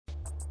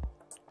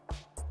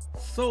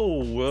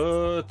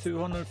So,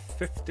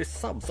 250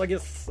 subs, I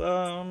guess.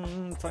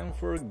 Time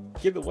for a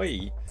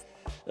giveaway.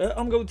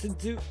 I'm going to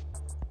do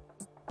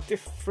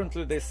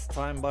differently this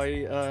time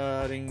by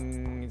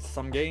adding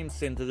some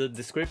games into the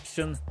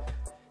description.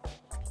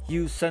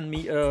 You send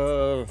me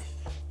a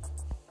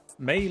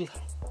mail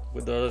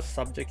with a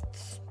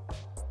subject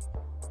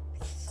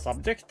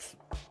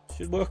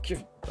should work,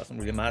 doesn't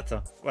really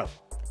matter. Well,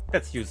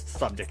 let's use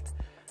subject,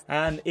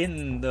 and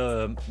in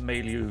the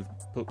mail you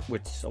put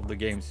which of the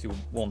games you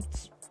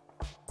want,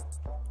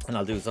 and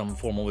I'll do some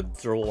form of a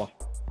draw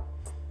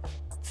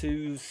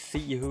to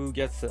see who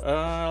gets it.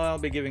 I'll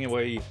be giving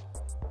away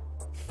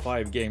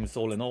 5 games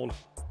all in all,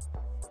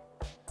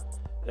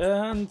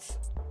 and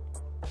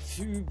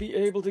to be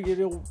able to give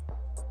you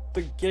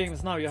the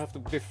games now you have to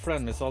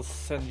befriend me, so I'll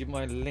send you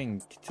my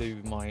link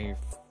to my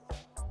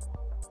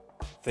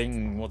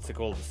thing, what's it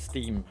called,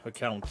 Steam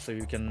account, so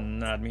you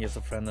can add me as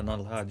a friend and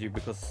I'll add you,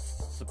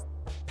 because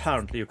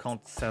apparently you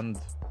can't send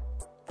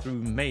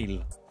through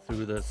mail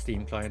through the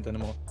Steam client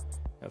anymore.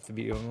 You have to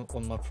be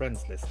on my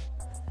friends list.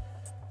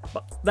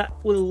 But that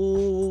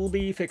will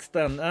be fixed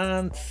then,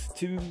 and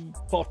to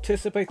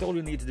participate all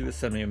you need to do is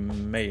send me a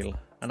mail,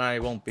 and I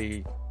won't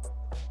be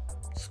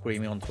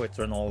screaming on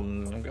Twitter and all,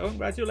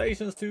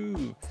 congratulations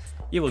to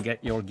you will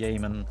get your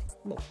game, and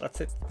well,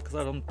 that's it, because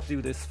I don't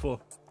do this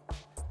for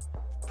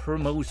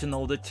promotion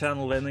of the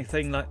channel,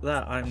 anything like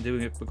that. I'm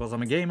doing it because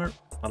I'm a gamer,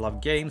 I love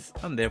games,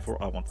 and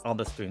therefore I want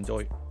others to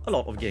enjoy a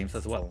lot of games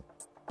as well.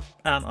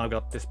 And I've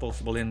got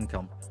disposable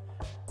income,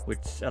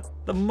 which at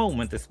the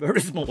moment is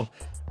very small,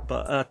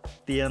 but at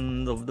the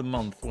end of the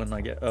month when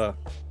I get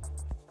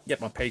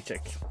my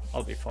paycheck,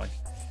 I'll be fine.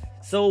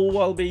 So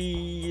I'll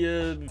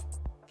be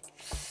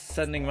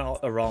sending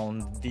out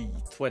around the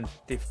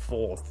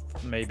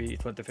 24th, maybe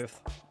 25th,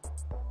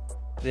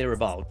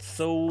 thereabouts.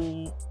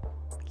 So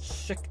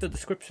check the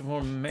description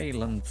for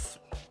mail and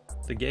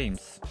the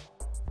games.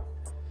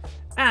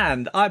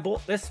 And I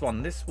bought this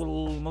one. This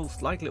will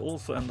most likely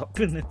also end up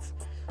in it,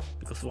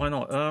 because why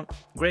not?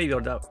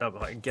 Graveyard,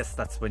 I guess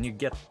that's when you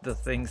get the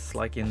things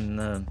like in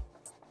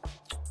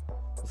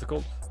what's it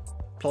called?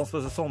 Plants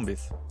vs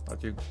Zombies,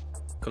 that you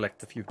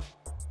collect a few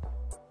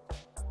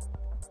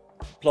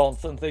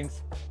plants and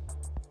things.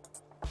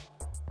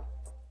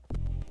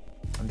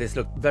 And this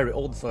looked very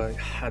odd, so I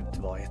had to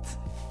buy it.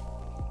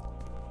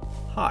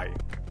 Hi.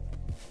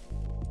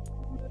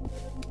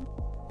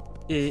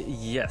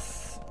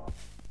 Yes.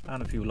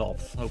 And a few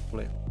laughs,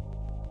 hopefully.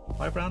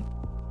 Hi, Fran.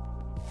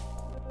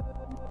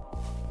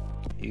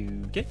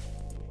 Okay.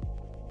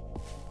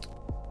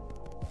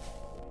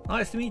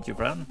 Nice to meet you,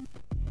 Fran.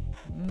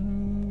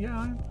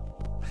 Yeah.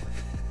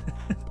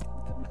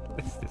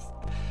 What is this?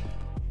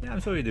 Yeah,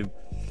 I'm sure you do.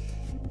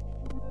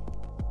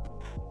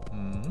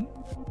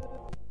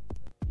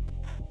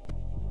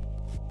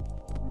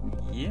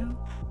 Yeah.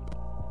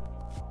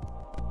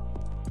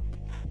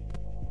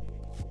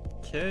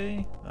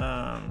 Okay.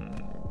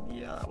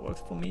 Yeah, that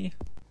works for me.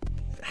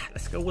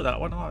 Let's go with that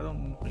one. I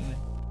don't really.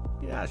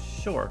 Yeah,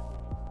 sure.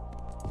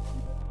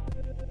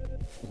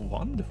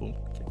 Wonderful.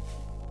 Okay.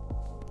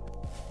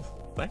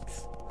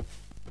 Thanks.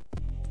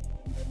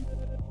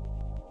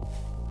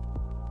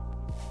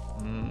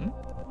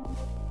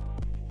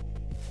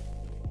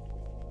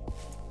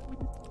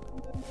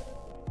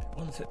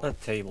 Once at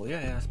that table.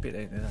 Yeah, speed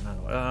 8.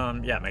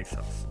 Yeah, makes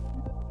sense.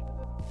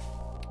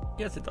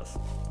 Yes, it does.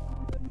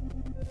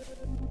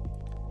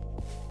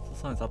 So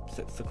signs up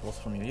sits across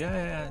from you.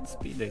 Yeah, it's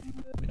speed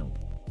dating. We know.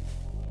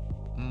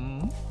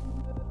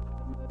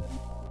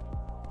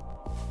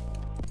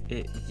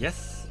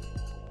 Yes.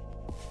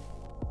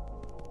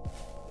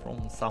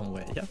 From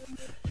somewhere, yeah.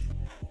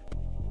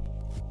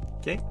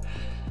 Okay,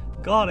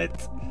 got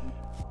it.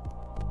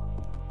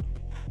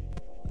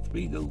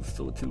 3 goes,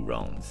 so 2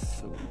 rounds.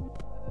 So.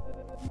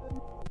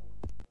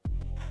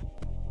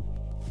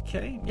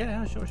 Okay,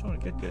 yeah, sure.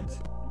 Good.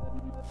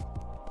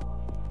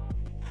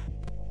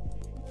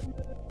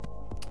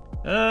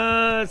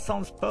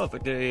 Sounds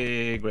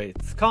perfectly great.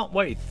 Can't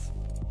wait.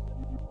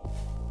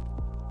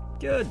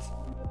 Good.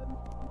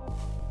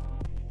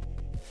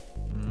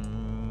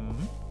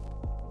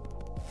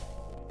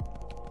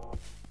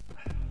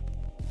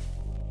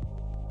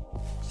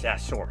 Yeah,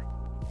 sure.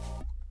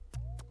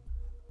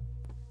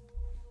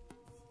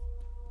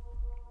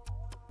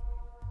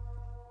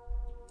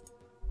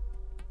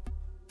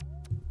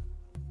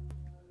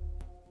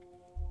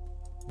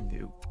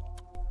 No.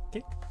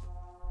 Okay.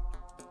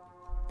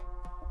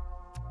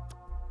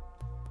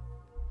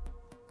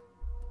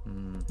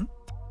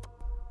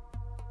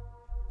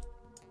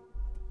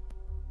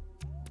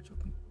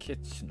 Open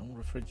kitchen, all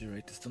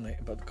refrigerators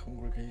donated by the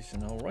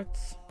congregation. All right.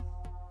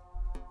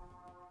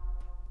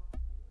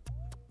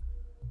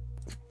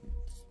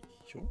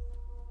 Sure.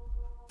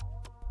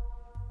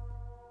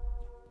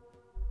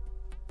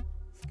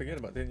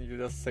 Spaghetti, but then you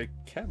just say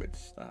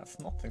cabbage. That's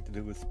nothing to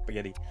do with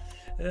spaghetti.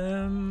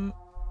 Good.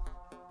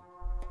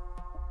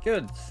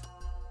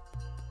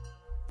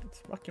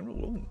 It's rock and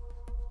roll.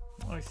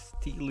 Oh, nice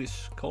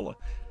tealish color.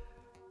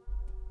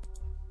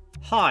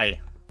 Hi,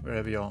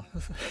 wherever you are.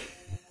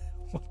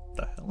 What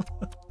the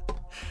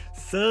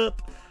What's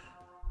up?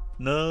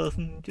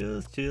 Nothing,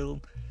 just chill.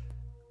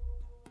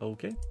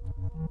 Okay.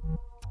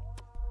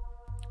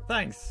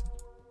 Thanks.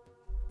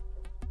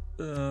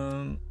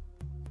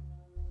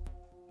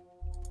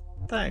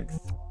 Thanks.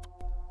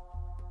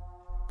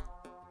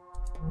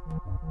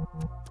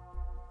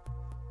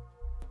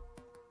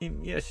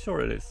 Yeah, sure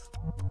it is.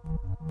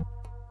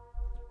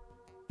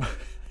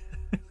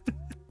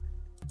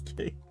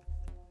 Okay.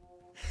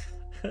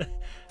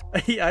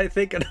 Yeah, I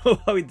think I know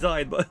how he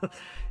died, but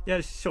yeah,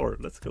 sure,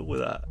 let's go with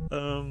that.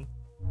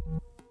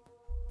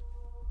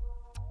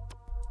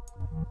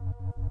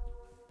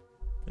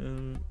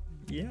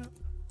 Yeah.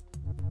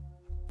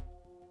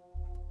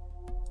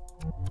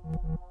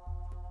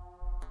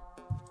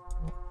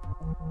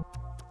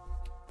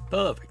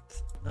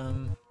 Perfect.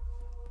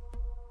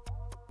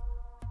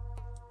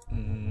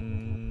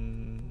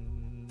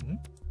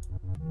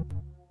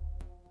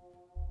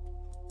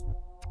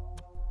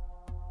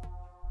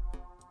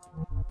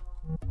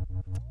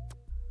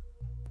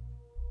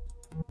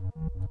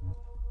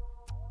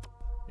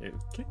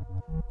 Okay.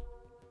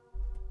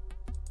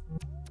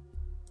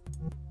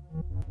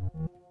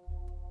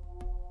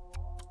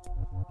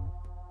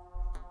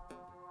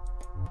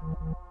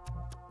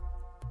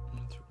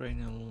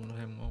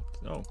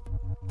 Oh,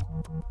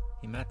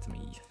 he met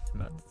me.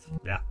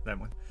 Yeah, that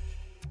one.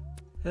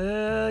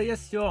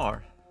 Yes, you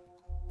are.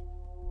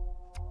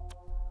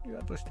 You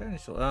have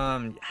potential.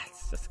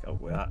 Yes, let's go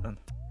with that then.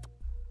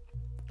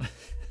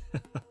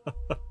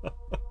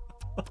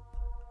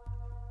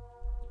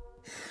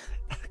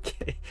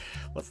 Okay,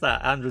 what's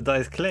that? Andrew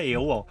Dice Clay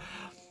or what?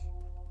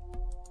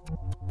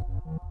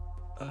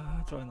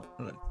 Try not.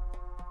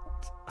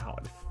 How?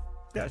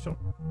 Yeah, sure.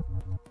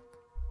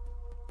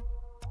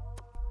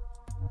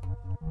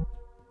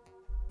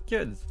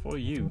 Good for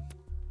you.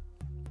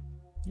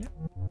 Yeah.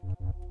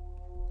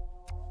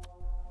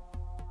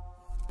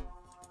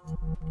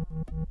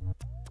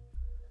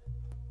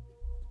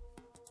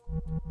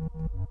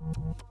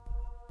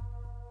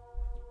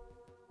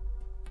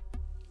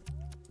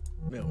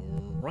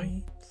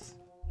 Right.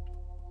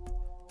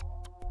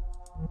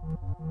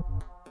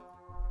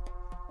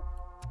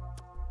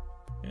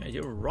 Yeah,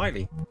 you're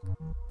Riley.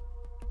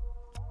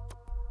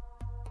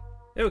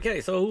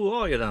 Okay, so who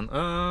are you then?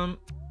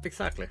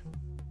 Exactly.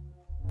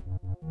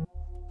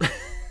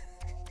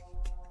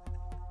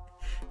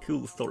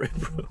 Cool story,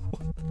 bro.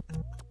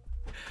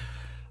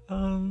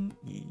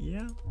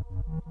 Yeah.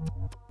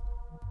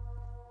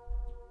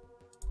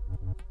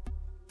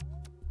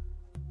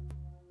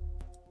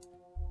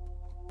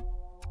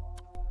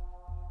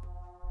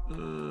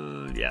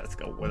 Yeah, let's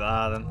go with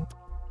that then.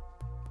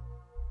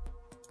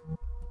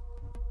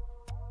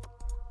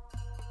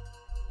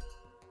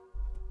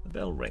 The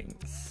bell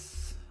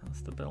rings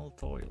as the bell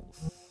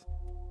toils.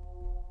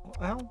 What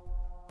the hell?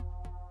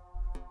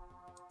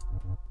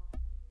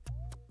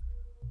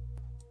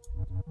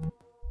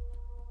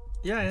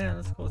 Yeah,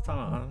 let's go with that.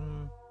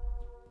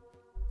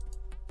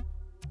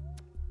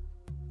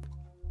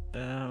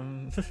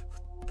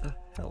 What the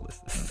hell is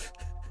this?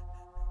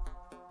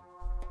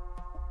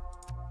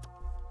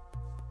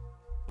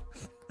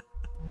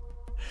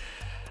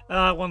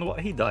 I wonder what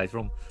he died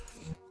from.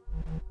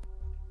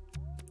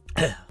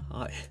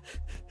 Hi.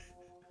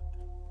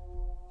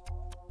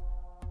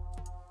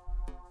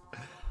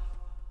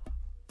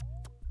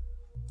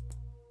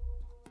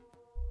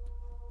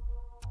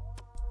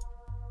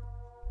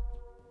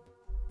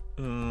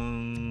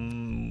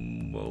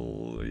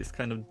 Well, he's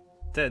kind of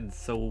dead,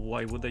 so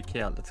why would they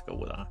care? Let's go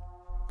with that.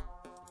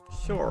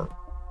 Sure.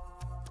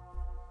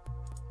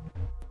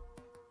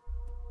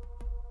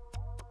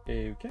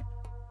 Okay.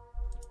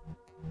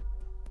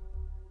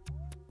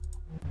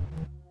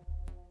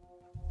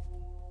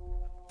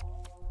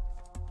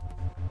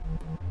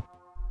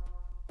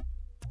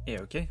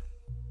 Yeah, okay.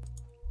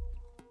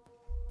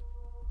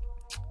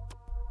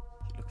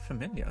 You look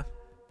familiar.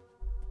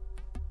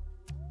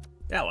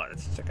 Yeah, well,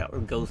 let's check out the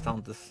ghost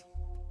hunters.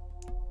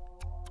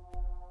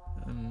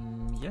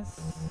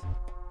 Yes.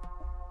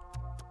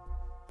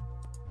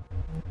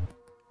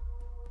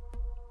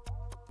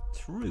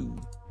 True.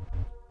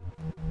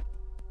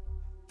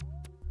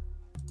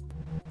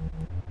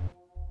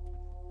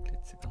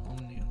 Glitsical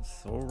onions,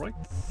 alright.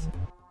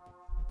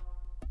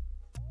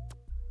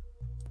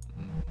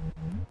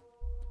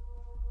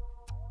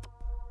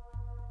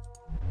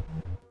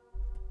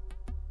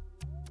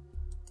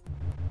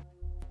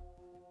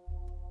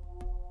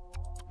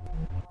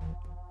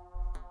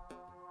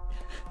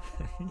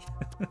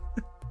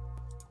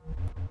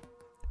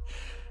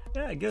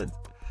 Yeah, good.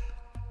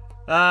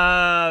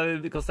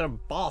 Because they're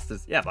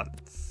bosses. Yeah, but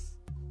let's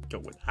go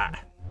with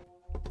that.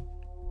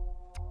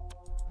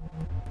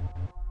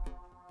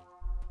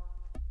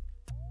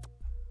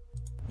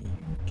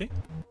 Okay.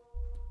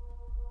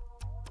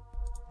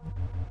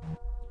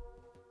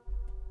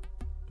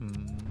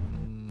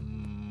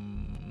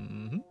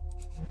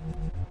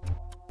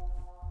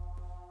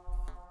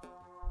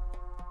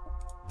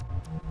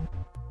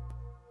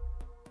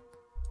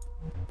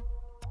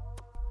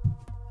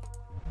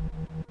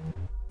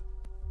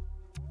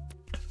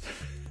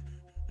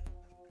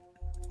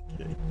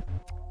 Okay.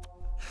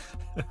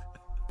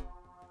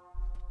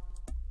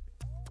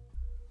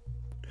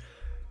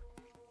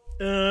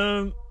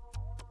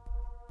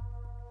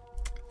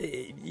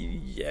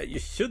 Yeah, you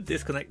should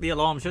disconnect the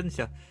alarm, shouldn't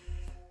you?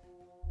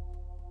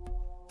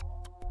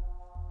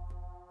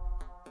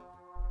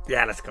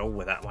 Yeah, let's go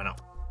with that. Why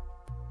not?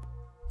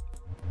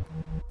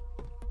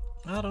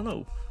 I don't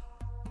know.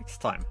 Next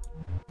time.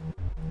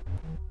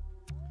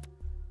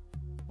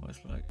 Well,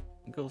 it's like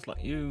it goes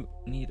like you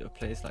need a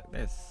place like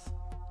this.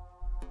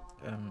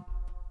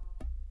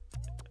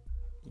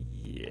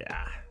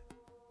 Yeah.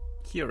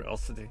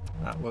 Curiosity.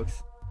 That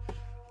works.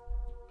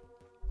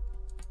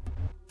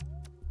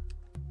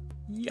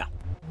 Yeah.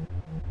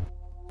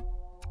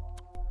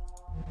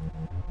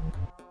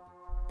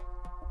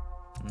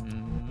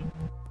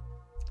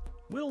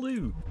 Will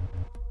do.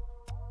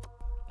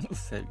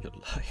 Save your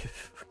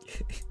life.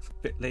 Okay. A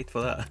bit late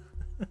for that.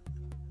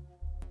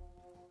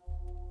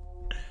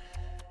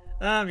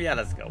 Yeah,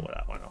 let's go with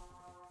that. Why not?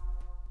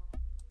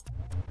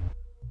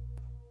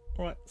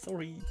 Alright,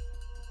 sorry.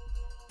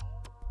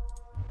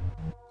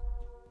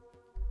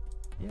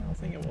 Yeah, I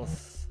think it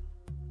was.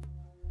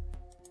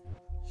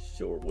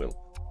 Sure will.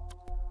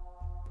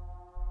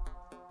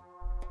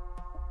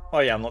 Oh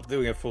yeah, I'm not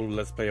doing a full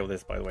let's play of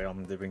this, by the way.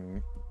 I'm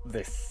doing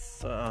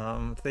this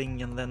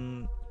thing and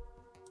then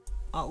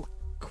I'll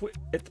quit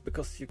it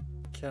because you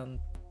can,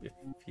 if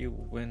you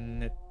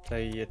win it,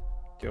 play it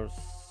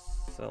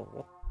yourself.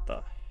 What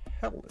the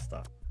hell is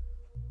that?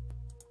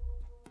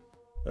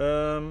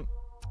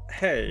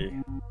 Hey.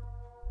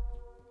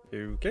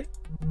 Okay.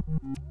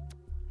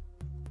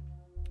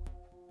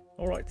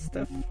 Alright,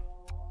 Steph.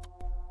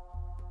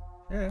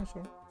 Yeah,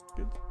 sure.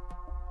 Good.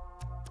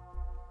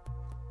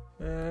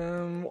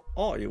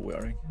 What are you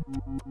wearing?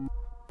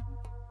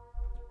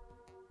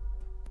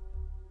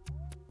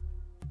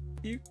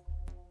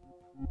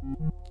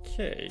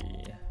 Okay.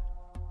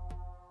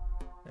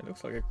 It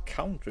looks like a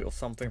country or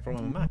something from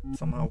a map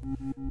somehow.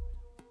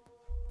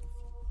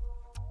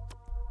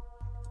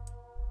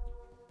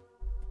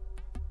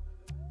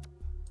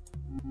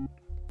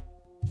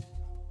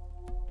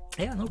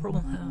 Yeah, no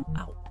problem.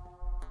 Ow.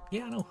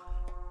 Yeah, no.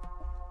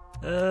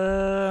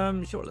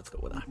 Sure, let's go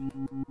with that.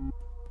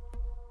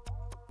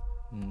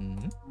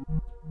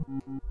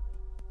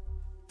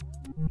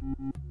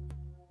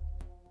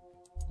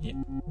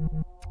 Yeah.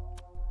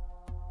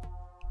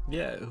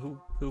 Yeah, who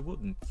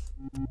wouldn't?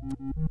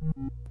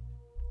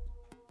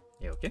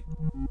 Yeah, okay.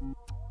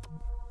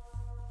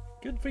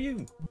 Good for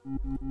you.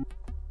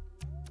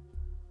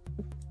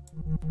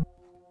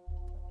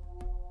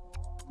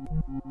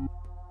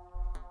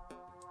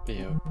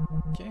 Yeah,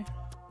 okay.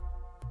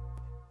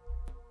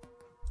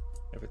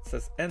 If it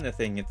says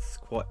anything, it's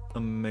quite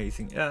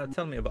amazing. Yeah,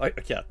 tell me about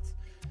a cat.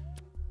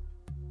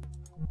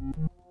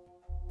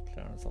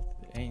 Clarence of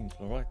the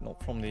Angel, right?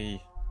 Not from the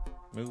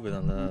movie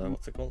than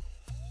what's it called?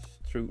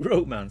 True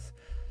Romance.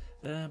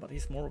 But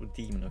he's more of a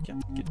demon. Okay,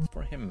 good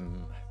for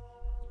him.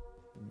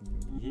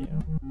 Yeah.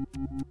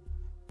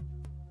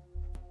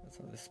 That's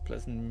a this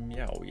pleasant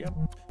meow. Yep.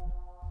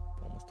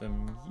 Almost a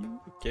mew.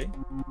 Okay.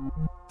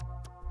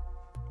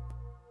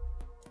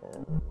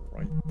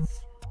 Alright.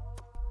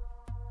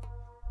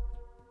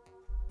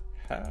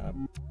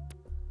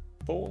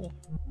 Ball.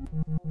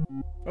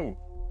 Oh.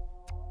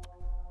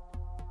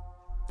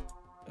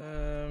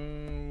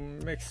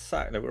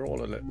 Exactly, we're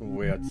all a little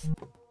weird.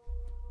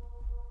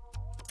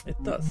 It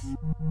does.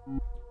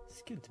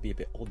 It's good to be a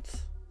bit odd.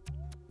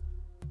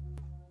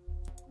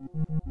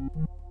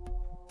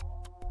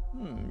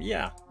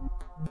 Yeah.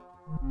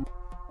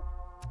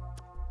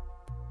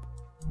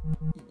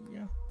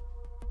 Yeah.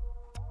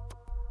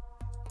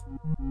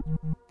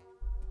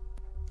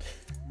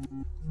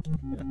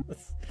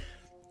 Yes.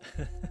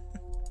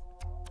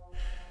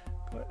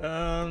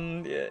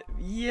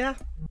 Yeah.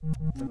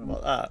 Tell me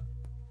about that.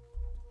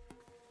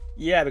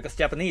 Yeah, because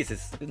Japanese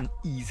is an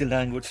easy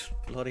language.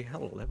 Bloody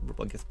hell,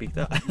 everyone can speak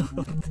that.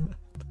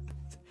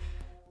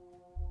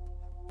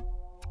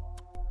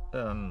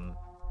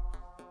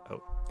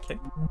 Okay.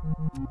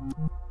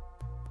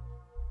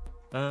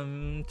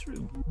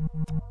 True.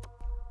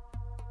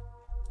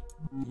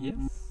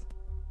 Yes.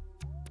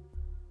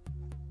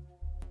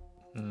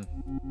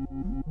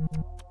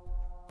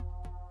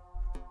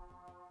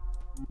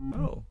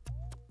 Oh.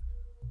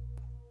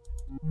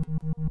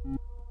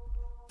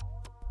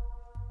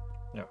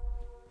 Yeah.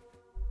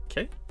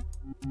 Okay.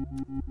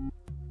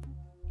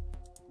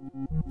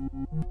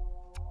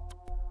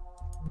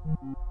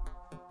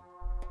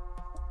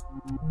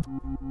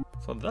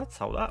 So that's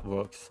how that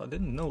works. I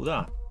didn't know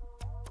that.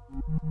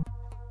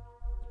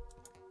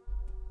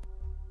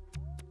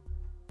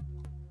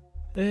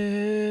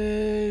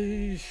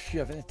 You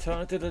have an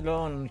eternity to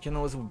learn. Can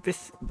always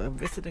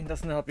visiting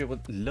doesn't help you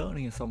with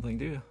learning something,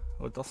 do you?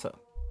 Or does it?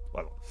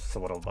 Well,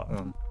 sort of, but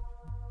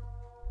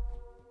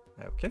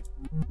okay.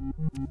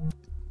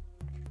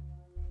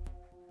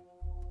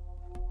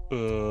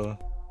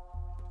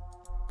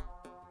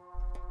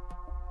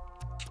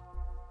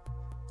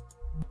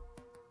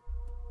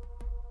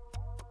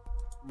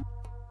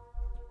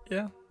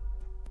 Yeah.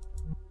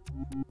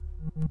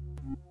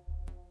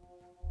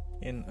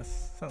 In a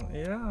sense,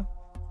 yeah.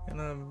 In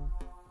a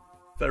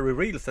very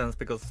real sense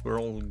because we're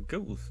all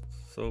ghosts.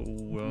 So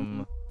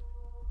what?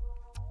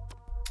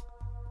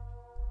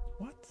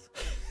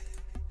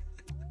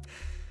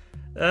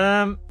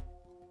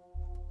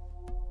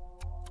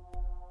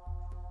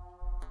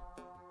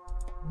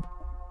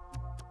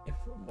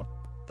 What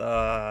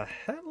the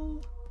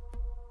hell?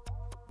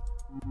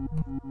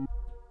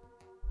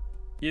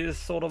 You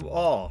sort of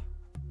are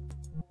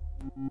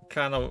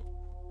kind of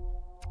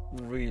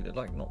really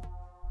like not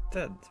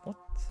dead. What?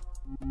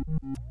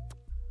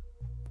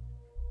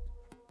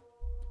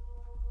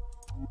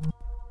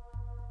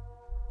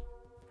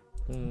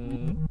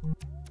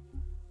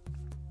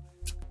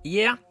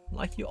 Yeah,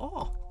 like you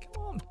are.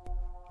 Come on.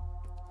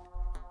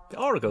 You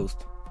are a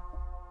ghost.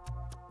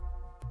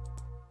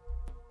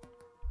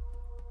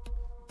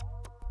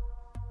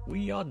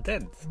 We are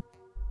dead.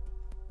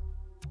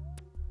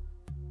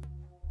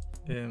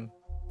 Yeah.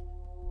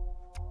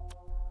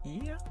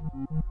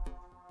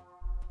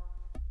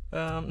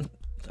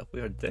 That we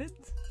are dead?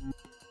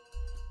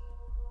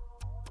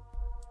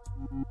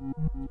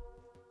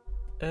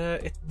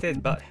 It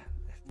did, but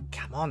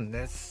come on,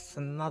 there's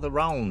another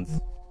round.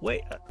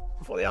 Wait,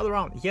 for the other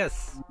round,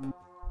 yes.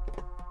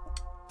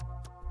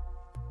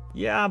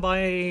 Yeah,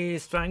 by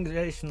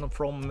strangulation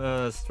from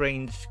a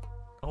strange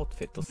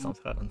outfit or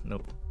something, I don't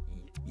know.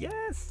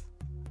 Yes!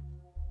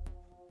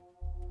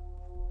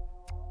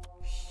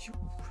 Phew.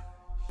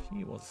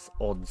 She was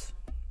odd.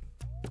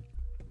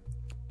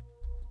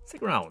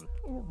 Second round,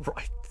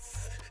 alright.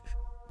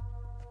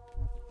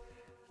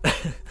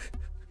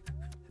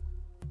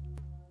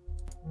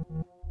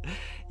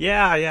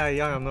 Yeah,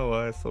 I know,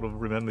 I sort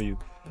of remember you.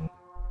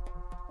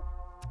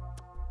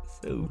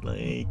 So,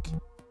 like,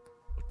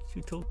 what should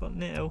you talk about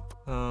now?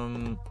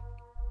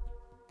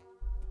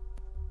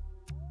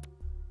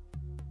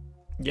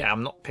 Yeah,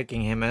 I'm not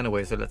picking him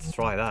anyway, so let's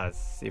try that.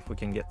 See if we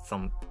can get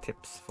some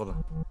tips for the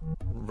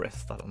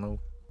rest, I don't know.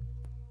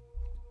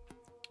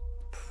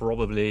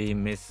 Probably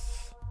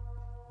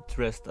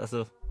dressed as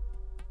a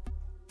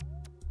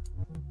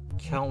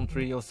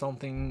country or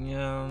something.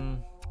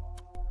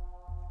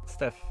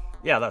 Steph.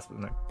 Yeah, that's the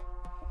name.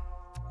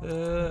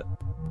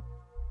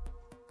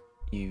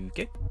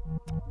 UK.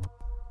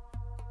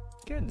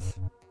 Good.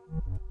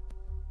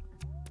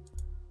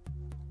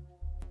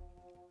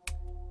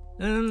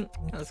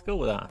 Let's go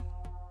with that.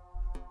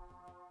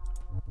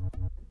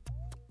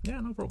 Yeah,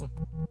 no problem.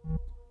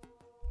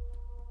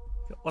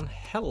 Got one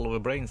hell of a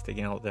brain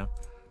sticking out there.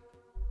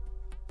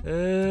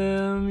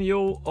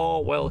 You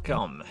are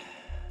welcome.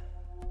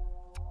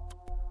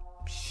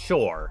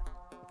 Sure.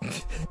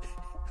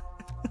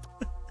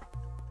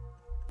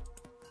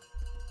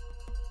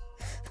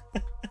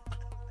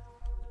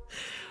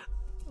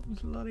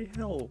 Bloody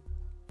hell.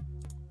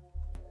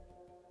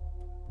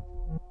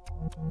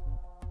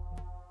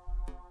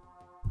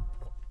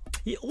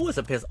 He always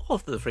appears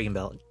after the freaking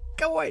bell.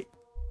 Go away!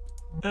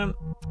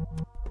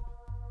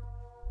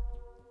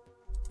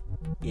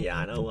 Yeah,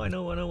 I know.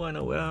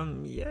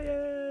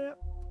 Yeah.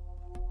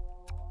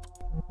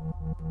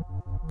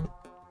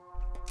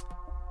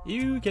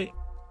 UK.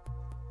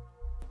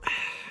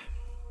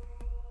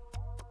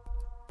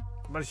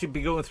 But I should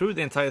be going through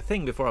the entire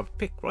thing before I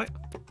pick, right?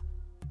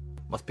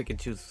 Must pick and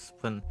choose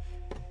when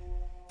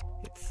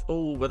it's...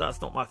 Oh, but that's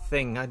not my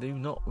thing. I do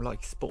not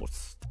like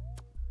sports.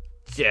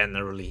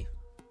 Generally.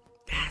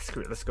 Yeah,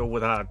 screw it. Let's go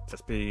with that.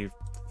 Just be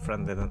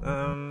friendly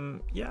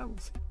then. Yeah, we'll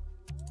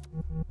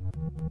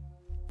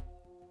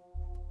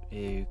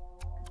see.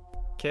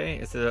 Okay,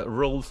 it's a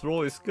Rolls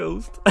Royce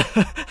ghost.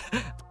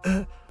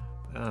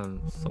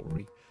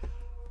 Sorry.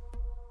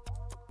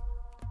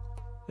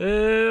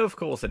 Of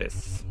course it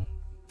is.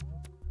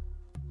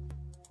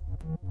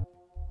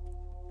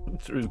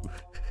 True.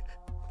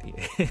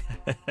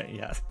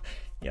 Yes,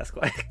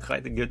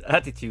 quite a good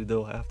attitude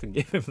though, I have to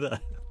give him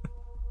that.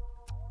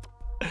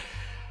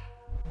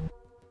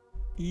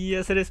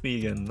 Yes, it is me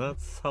again,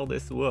 that's how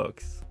this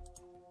works.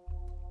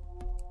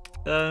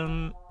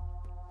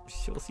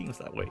 Sure seems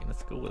that way,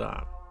 let's go with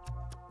that.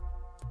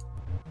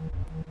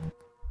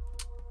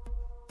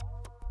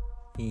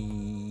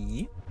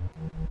 Yeah.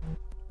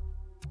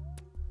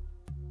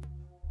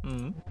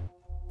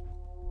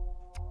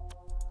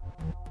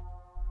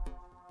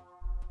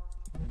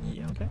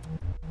 Yeah, okay.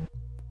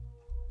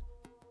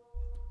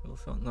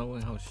 Also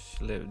knowing how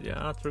she lived,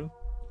 yeah, true.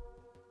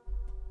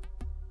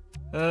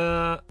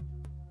 Yeah,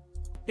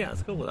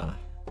 let's go with that.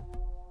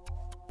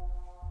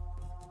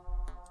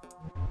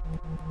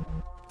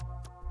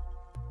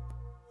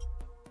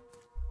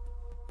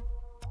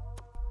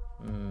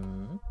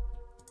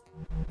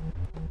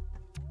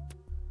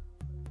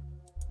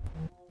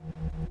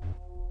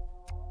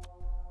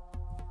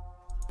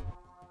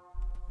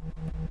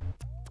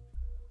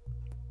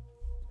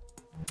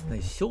 They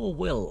sure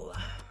will.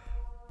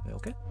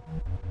 Okay.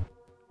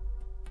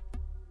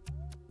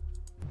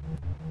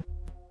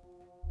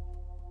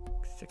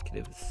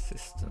 Executive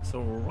assistants,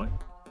 alright.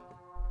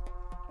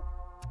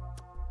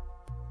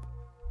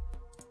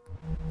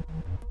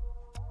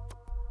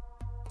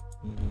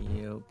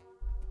 Yeah.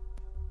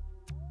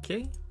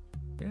 Okay.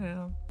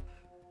 Yeah.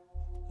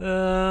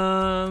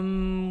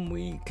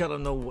 We kind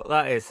of know what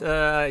that is.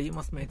 You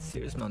must make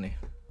serious money.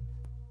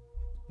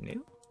 No?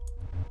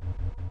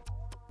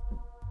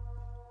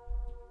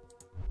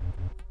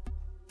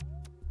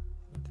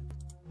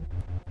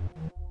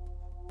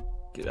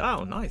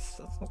 Oh, nice.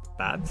 That's not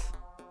bad.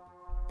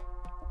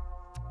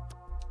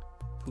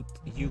 Put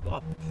you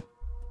up.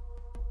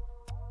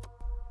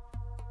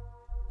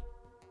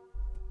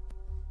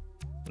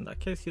 In that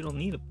case, you don't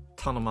need a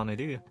ton of money,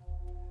 do you?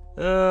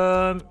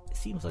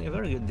 Seems like a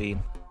very good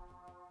deal.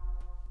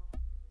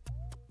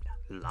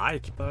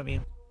 Like, but I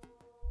mean,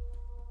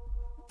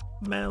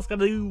 man ska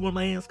do what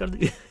man ska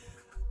do.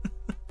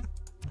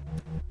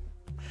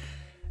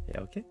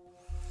 Yeah, okay.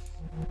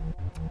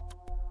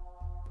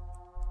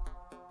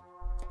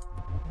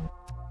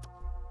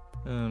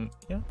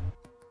 Yeah.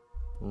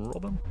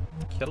 Rob him,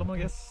 kill him, I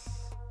guess.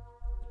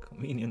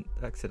 Convenient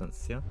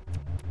accidents, yeah.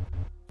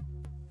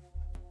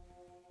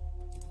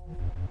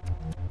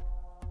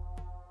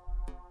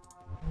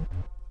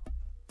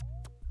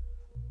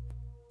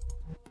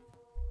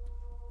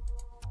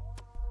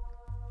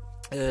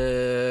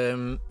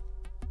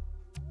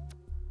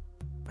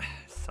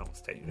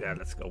 Sounds dangerous. Yeah,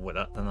 let's go with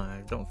that. And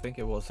I don't think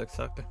it was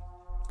exactly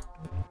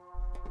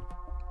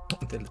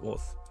until it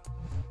was.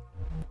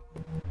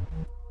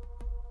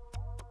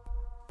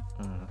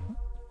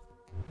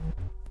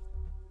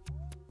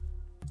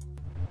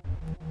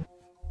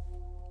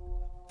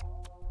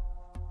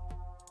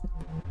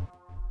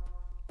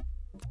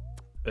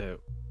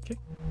 Okay.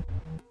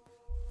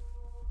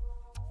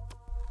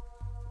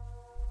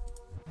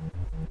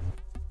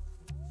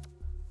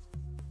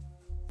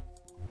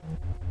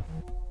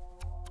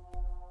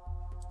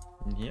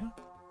 Yeah.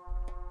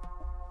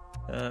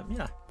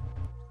 Yeah.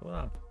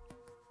 Wow.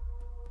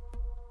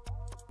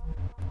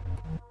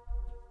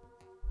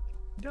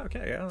 Yeah,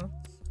 okay, yeah.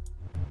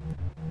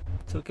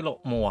 Took a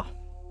lot more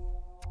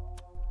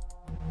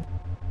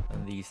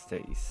than these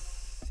days.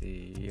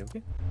 See,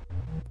 okay.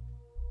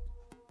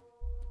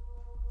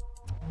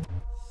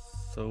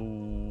 So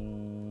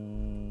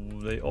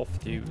they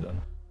offed you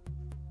then.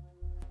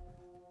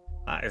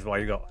 That is why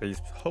you got these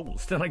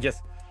holes then, I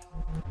guess.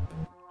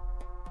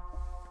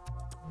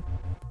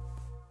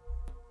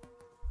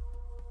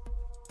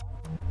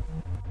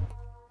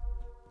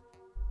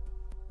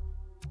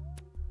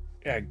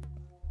 Yeah,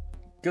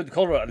 good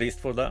color at least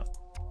for that,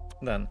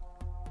 then.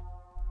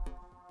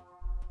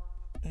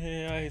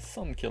 Yeah, his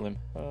son killed him.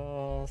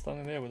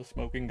 Standing there with a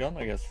smoking gun,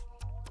 I guess.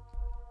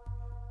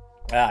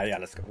 Ah, yeah,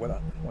 let's go with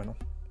that. Why not?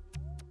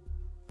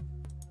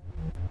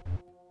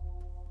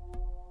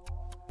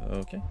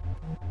 Okay.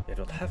 You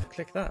don't have to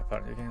click that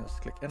part, you can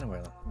just click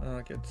anywhere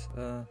then. Good.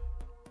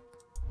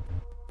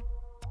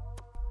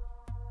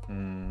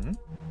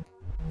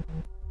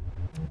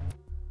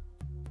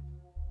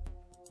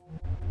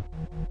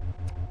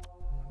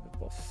 The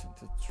boss in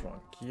the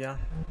trunk, yeah.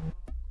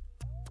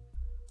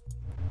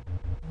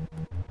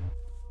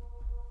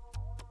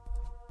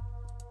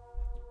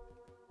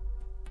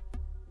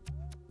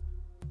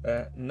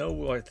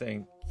 No, I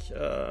think.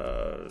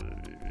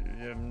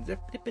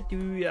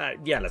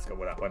 Yeah, let's go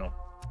with that. Why not?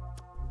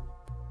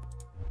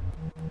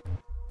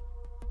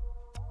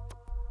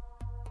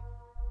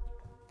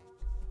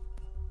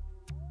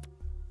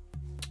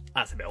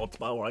 That's a bit odd,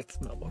 but alright.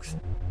 Mailbox.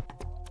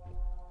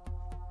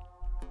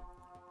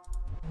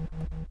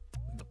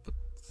 Put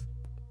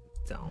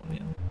down, yeah.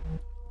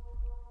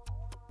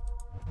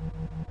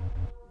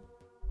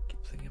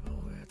 Keep thinking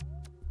about where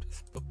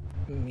this book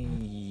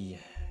me.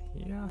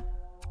 Yeah.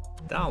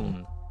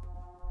 Down.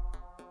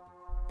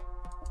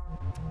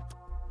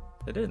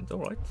 They didn't,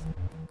 alright.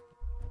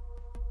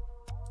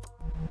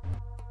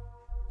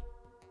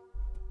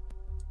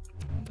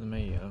 The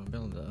mayor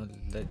built a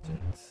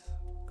legend.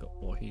 Got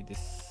what he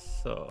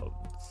deserved.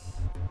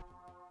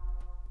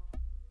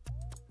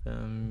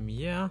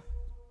 Yeah.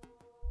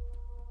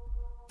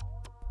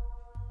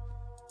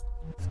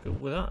 Let's go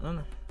with that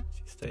then.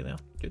 She stay there.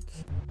 Good.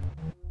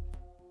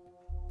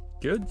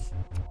 Good.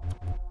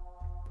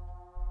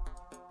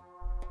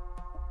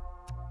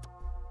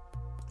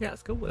 Yeah,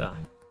 let's go with that.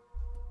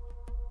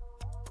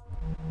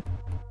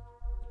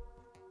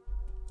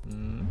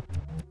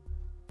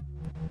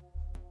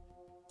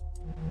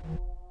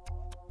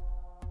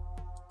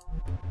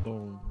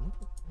 Oh.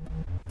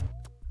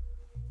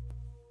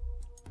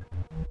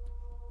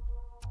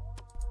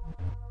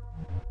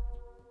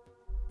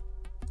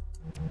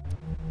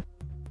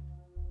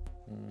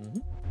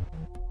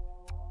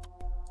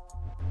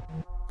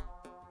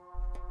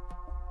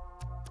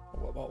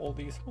 What about all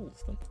these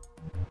holes then?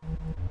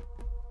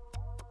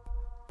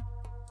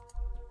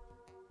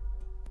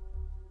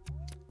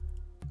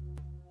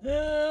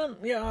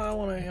 Yeah, I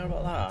want to hear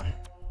about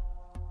that.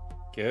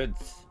 Good.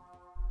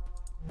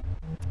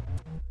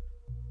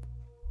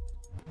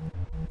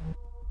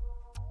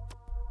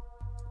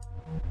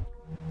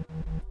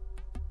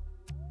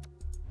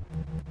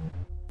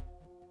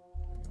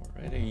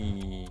 Already,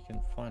 you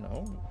can find a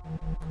home.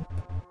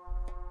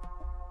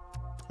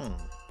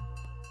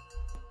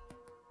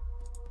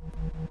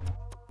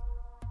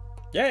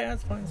 Yeah,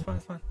 it's fine, it's fine,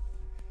 it's fine.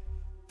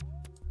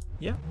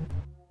 Yeah.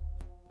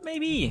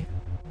 Maybe.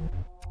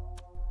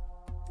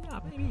 Yeah,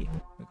 maybe.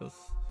 Because...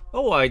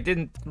 Oh, I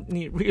didn't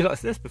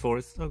realize this before.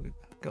 It's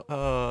got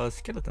a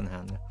skeleton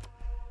hand.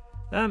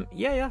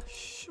 Yeah,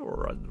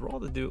 sure. I'd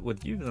rather do it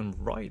with you than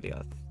Riley,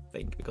 I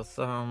think. Because,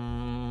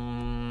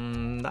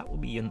 that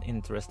would be an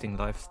interesting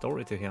life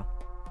story to hear.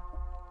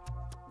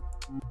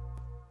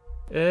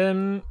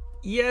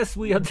 Yes,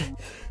 we are...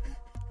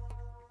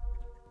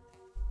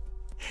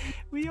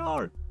 We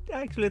are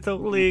actually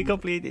totally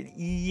completed.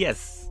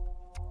 Yes.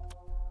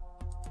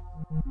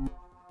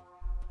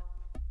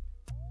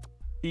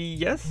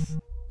 Yes.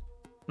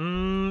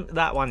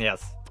 That one,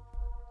 yes.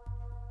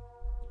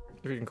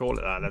 If you can call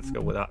it that, let's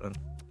go with that then.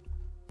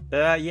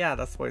 Yeah,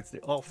 that's why it's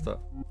the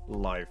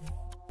afterlife.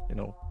 You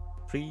know,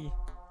 pre,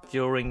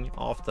 during,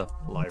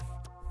 afterlife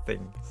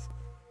things.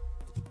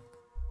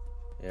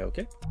 Yeah,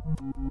 okay.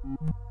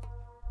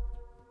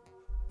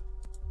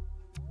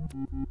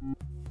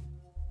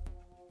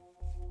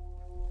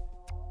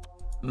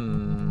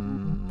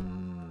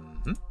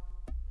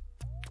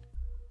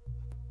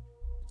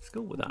 Let's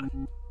go with that.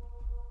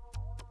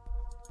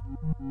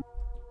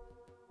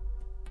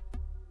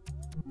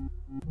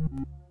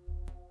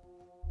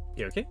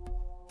 You okay?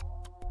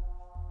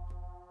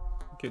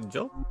 Good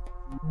job.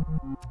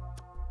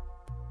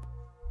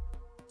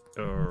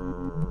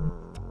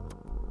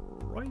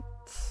 Right.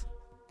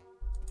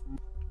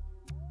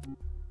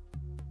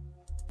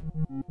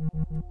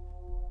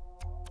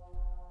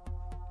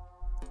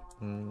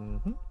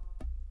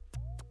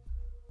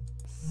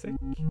 Sick.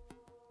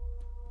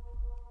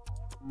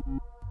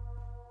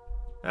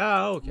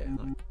 Ah, okay.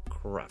 Oh,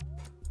 crap.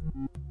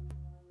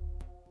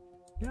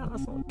 Yeah,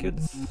 that's not good.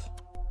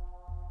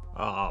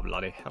 Ah,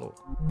 bloody hell.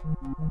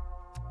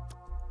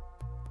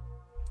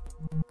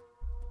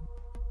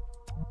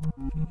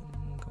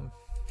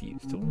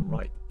 Confused. All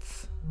right.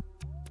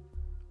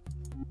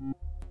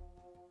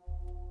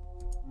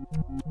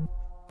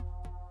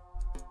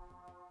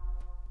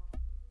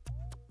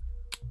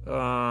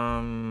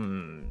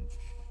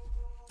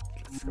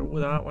 Let's go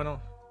with that. Why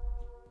not?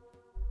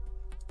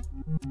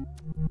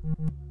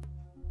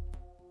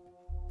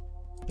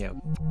 Yeah.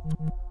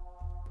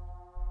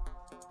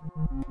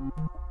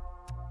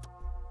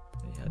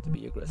 They had to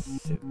be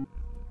aggressive.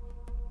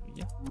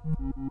 Yeah.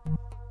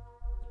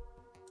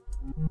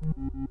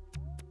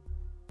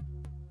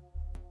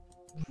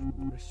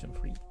 Question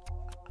free.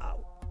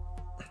 Ow.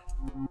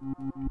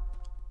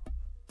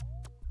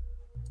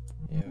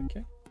 Yeah,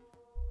 okay.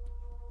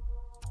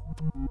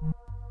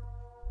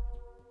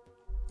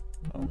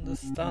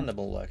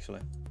 Understandable,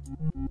 actually.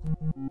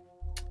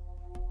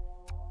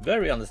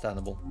 Very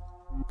understandable.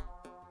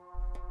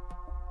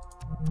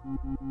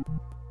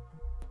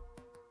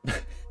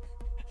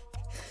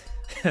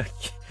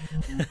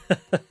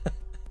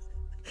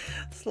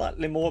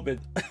 Slightly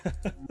morbid.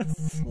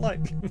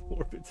 Slightly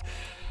morbid.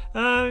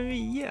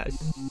 Yeah,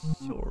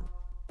 sure.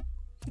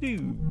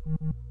 You.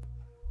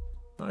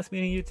 Nice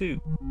meeting you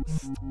too,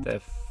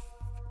 Steph.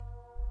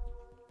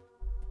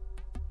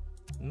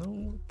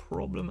 No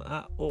problem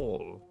at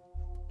all.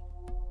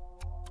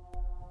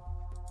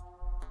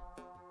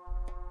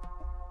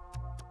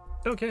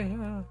 Okay,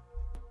 yeah.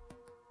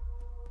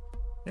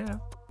 Yeah.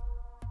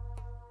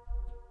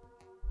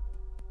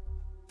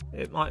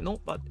 It might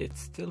not, but it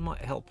still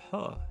might help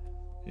her.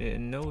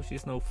 No,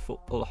 she's no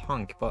football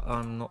hunk, but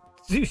I'm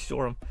not too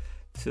sure I'm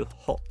too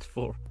hot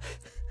for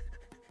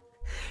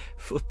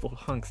football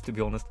hunks, to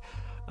be honest.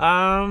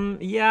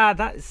 Yeah,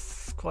 that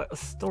is quite a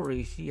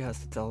story she has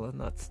to tell,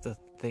 and that's the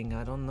thing.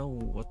 I don't know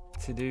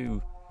what to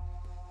do.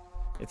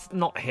 It's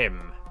not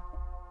him.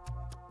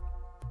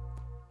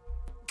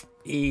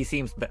 He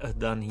seems better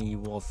than he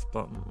was,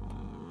 but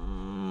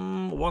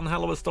one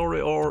hell of a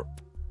story, or...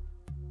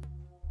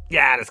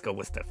 Yeah, let's go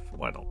with Steph.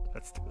 Why not?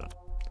 Let's do that.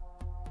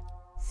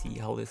 See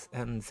how this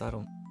ends. I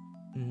don't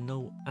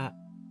know at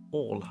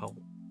all how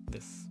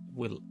this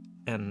will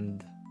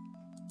end.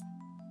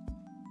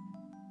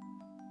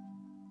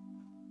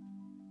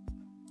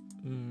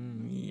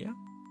 Yeah.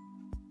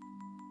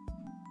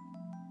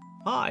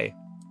 Hi.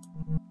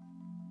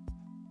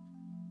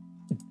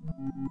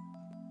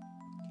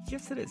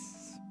 Yes, it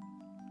is.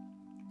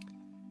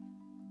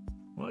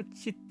 What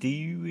you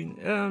doing?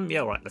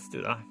 Yeah, right. Let's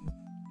do that.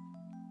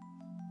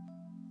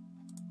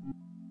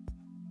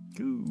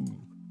 Ooh.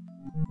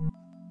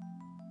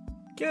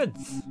 Good.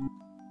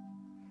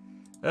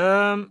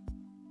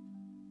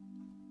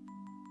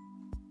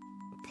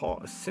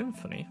 Park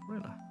Symphony,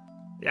 really?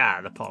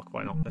 Yeah, the park.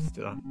 Why not? Let's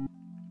do that.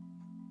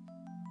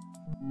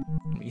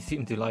 You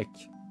seem to like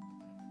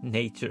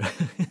nature.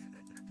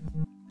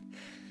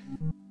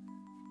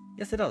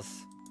 Yes, it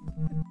does.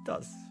 It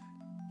does.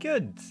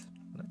 Good.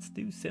 Let's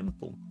do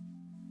simple.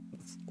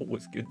 That's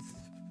always good.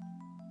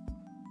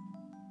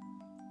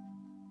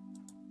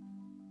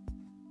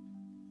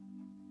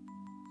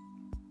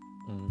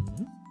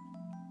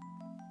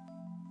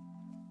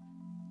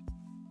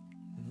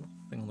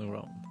 Nothing on the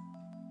ground.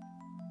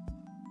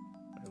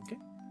 Okay.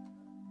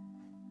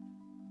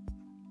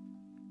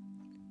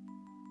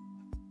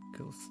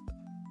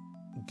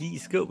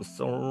 Geese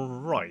ghosts,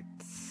 alright.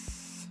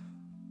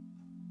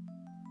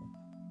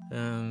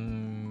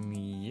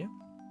 Yeah.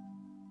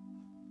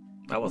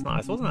 That was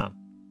nice, wasn't it?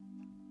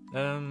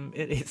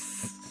 It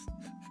is.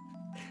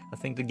 I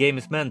think the game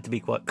is meant to be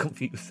quite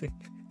confusing.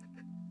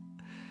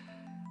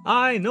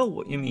 I know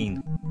what you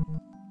mean.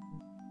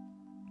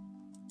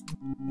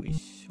 We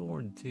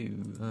sure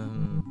do.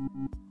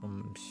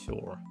 I'm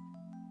sure.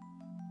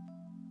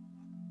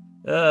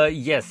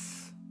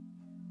 Yes.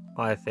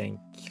 I think.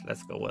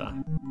 Let's go with that.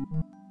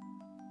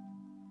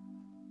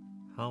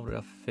 How did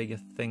I figure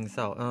things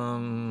out?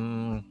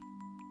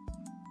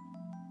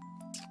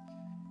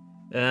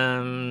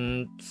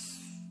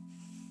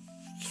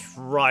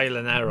 Trial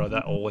and error,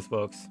 that always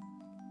works.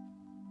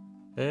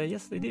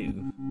 Yes, they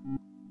do.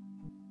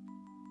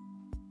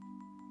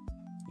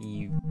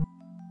 You.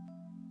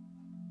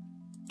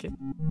 Okay.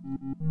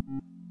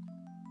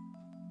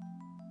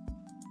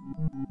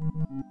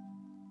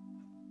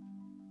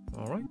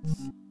 All right.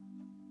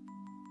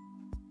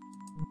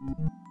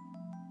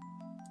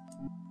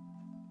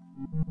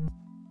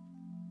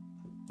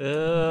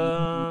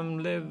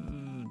 Live,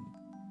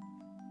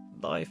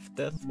 life,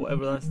 death,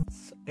 whatever that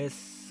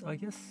is, I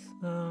guess.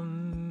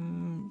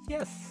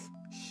 Yes,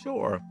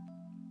 sure.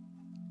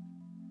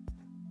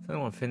 Does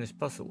anyone finish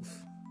puzzles?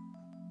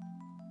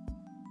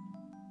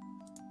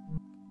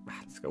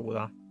 Let's go with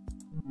that.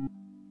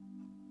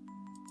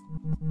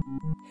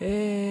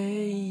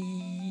 Hey,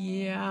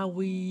 yeah,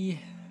 we.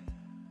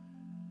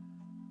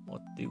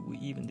 What do we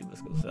even do?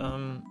 Let's go.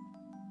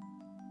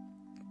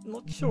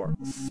 Not sure.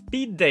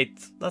 Speed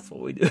date. That's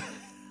what we do.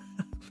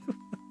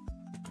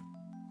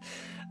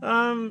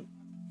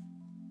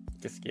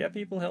 Just scare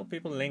people, help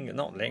people linger.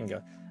 Not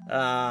linger.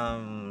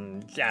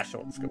 Yeah,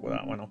 sure. Let's go with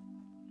that. Why not?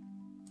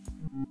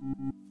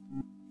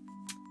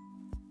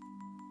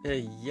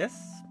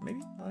 Yes,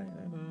 maybe.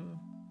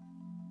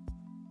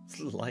 It's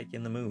like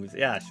in the movies.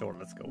 Yeah, sure.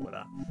 Let's go with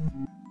that.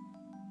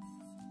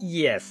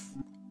 Yes.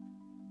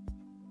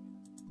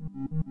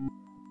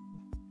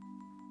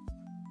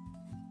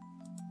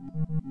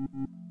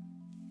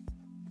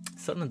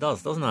 Certainly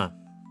does, doesn't it?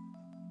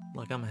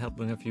 Like I'm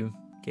helping a few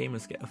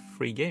gamers get a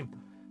free game.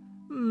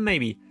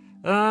 Maybe.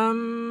 Yeah,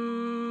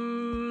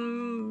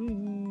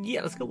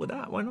 let's go with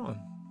that. Why not?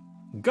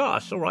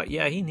 Gosh, alright,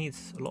 yeah, he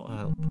needs a lot of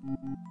help.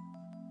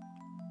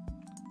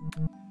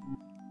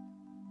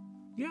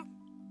 Yeah.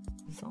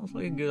 Sounds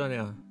like a good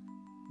idea.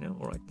 Yeah,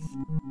 alright.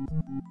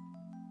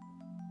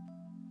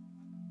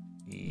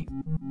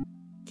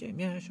 Okay,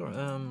 yeah, sure.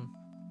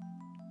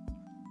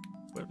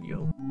 Where do we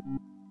go?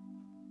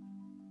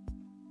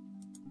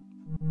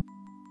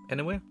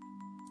 Anywhere?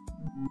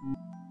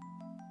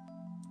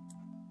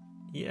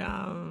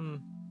 Yeah,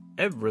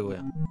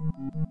 everywhere.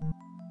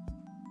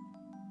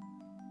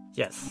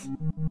 Yes.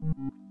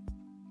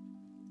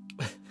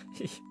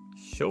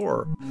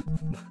 Sure.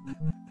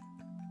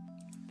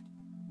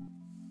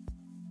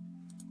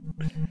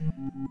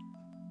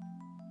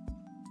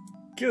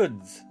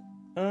 Good.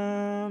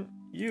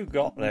 You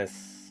got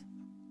this.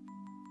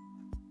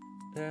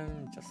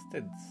 Just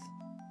did.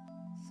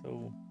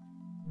 So.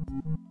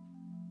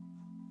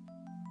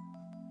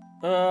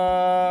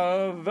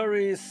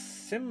 Very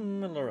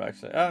similar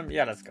actually.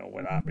 Yeah, let's go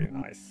with that. Be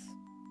nice.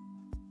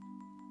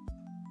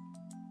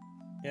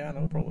 Yeah,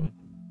 no problem.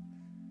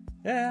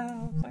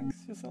 Yeah,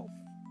 thanks yourself.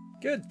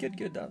 Good, good,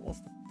 good. That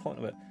was the point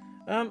of it.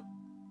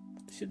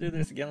 Should do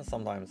this again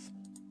sometimes.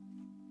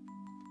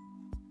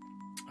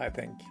 I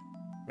think.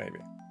 Maybe.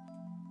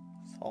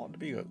 It's hard to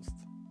be ghost.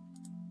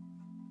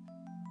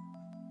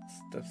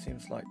 Stuff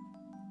seems like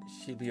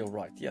she'll be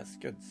alright. Yes,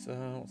 good. So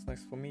what's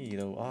next for me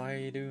though?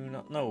 I do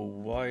not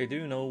know. I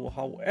do know,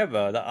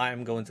 however, that I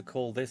am going to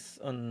call this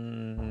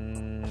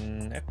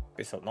an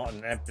episode. Not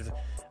an episode.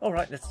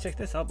 Alright, let's check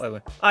this out by the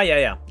way. Ah,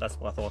 yeah. That's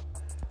what I thought.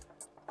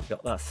 We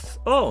got that.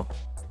 Oh!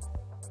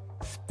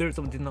 Spirits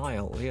of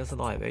Denial. He is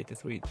alive.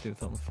 83,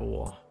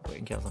 2004.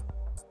 Waiting cancer.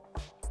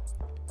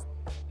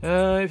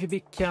 If you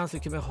beat cancer,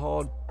 it can be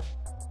hard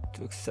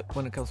to accept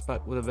when it comes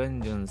back with a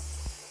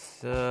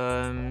vengeance.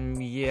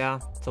 Yeah,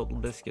 total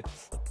biscuit,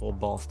 that poor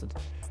bastard.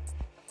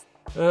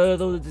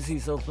 Though the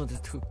disease ultimately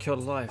took your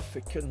life,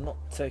 it could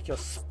not take your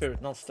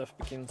spirit. Now Steph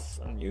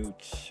begins a new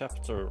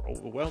chapter,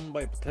 overwhelmed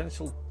by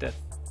potential death.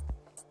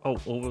 Oh,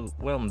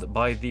 overwhelmed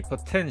by the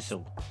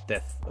potential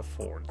death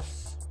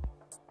affords.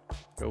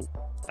 Go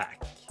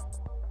back.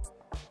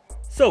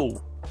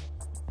 So,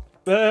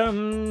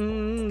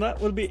 that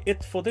will be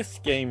it for this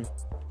game.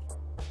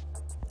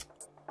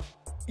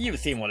 You've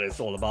seen what it's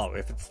all about.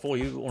 If it's for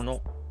you or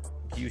not,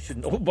 you should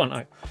know by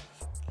now.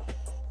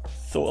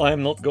 So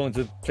I'm not going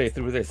to play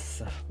through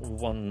this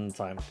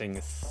one-time thing.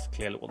 Is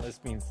clearly what this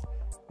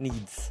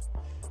needs.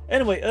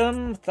 Anyway,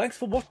 thanks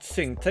for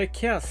watching. Take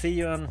care. See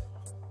you and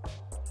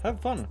have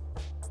fun.